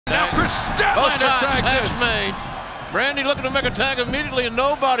Statlander tags made. Brandy looking to make a tag immediately, and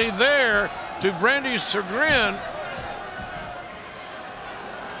nobody there, to Brandy's chagrin.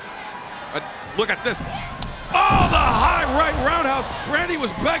 Look at this. Oh, the high right roundhouse. Brandy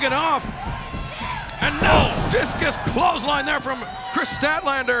was begging off. And no discus clothesline there from Chris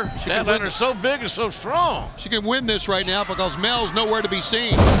Statlander. Statlander's so big and so strong. She can win this right now because Mel's nowhere to be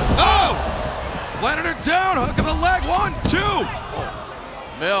seen. Oh! Landed her down, hook of the leg, 1, 2.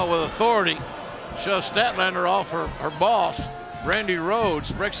 Oh. Mel with authority shoves Statlander off her boss. Brandy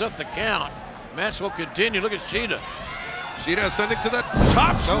Rhodes breaks up the count. Match will continue. Look at Shida. Shida ascending to the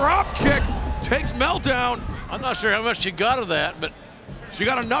top drop kick. Takes Mel down. I'm not sure how much she got of that, but she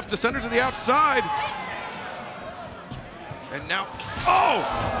got enough to send her to the outside. And now, oh!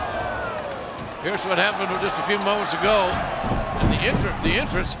 Here's what happened just a few moments ago in the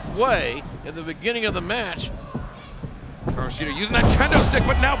entrance way at the beginning of the match. Shida using that kendo stick,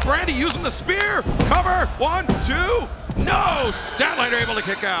 but now Brandy using the spear. Cover, 1, 2. No, Statlander able to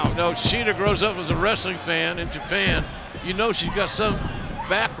kick out. You know, Shida grows up as a wrestling fan in Japan. You know she's got some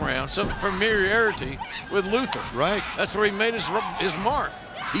background, some familiarity with Luther. Right. That's where he made his mark.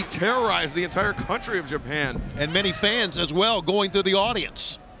 He terrorized the entire country of Japan. And many fans as well going through the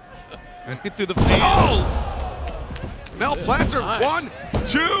audience. And through the fans. Oh! Mel plants her, nice. 1,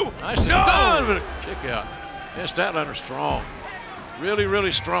 2, Nice no! done, but a kick out. Yeah, Statlander's strong. Really,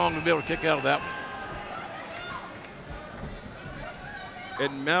 really strong to be able to kick out of that one.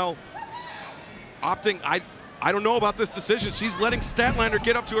 And Mel opting, I don't know about this decision. She's letting Statlander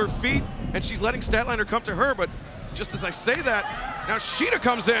get up to her feet, and she's letting Statlander come to her, but just as I say that, now Shida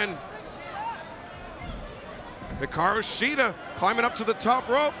comes in. Hikaru Shida climbing up to the top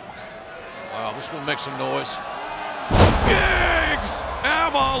rope. Wow, this will make some noise. Biggs!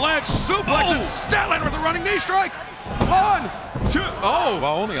 Avalanche suplex and Statlander with a running knee strike. 1, 2, oh!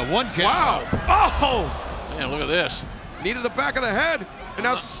 Well, only a 1 count. Wow! Oh! Man, look at this. Needed the back of the head. And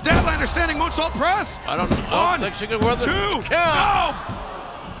now Statlander standing moonsault press. I don't think she can wear the 2, count. No!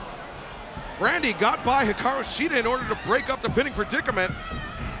 Brandy got by Hikaru Shida in order to break up the pinning predicament.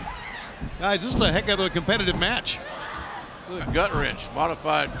 Guys, this is a heck of a competitive match. Gut wrench,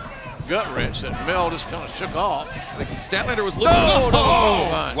 modified gut wrench that Mel just kind of shook off. I think Statlander was looking. No,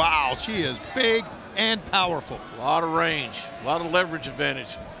 wow, she is big and powerful. A lot of range, a lot of leverage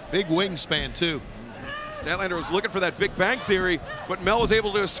advantage. Big wingspan, too. Statlander was looking for that Big Bang Theory, but Mel was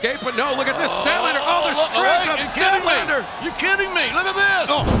able to escape. But no, look at this, Statlander. Oh, the strength of Statlander. You kidding me? Look at this.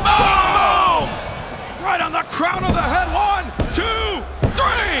 Oh. Right on the crown of the head. 1, 2,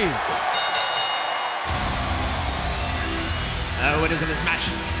 3. Winners in this match,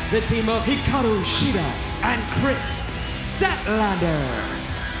 the team of Hikaru Shida and Chris Statlander.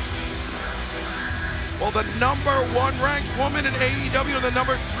 Well, the #1 ranked woman in AEW and the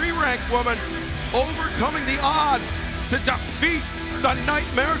 #3 ranked woman overcoming the odds to defeat the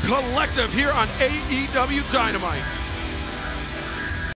Nightmare Collective here on AEW Dynamite.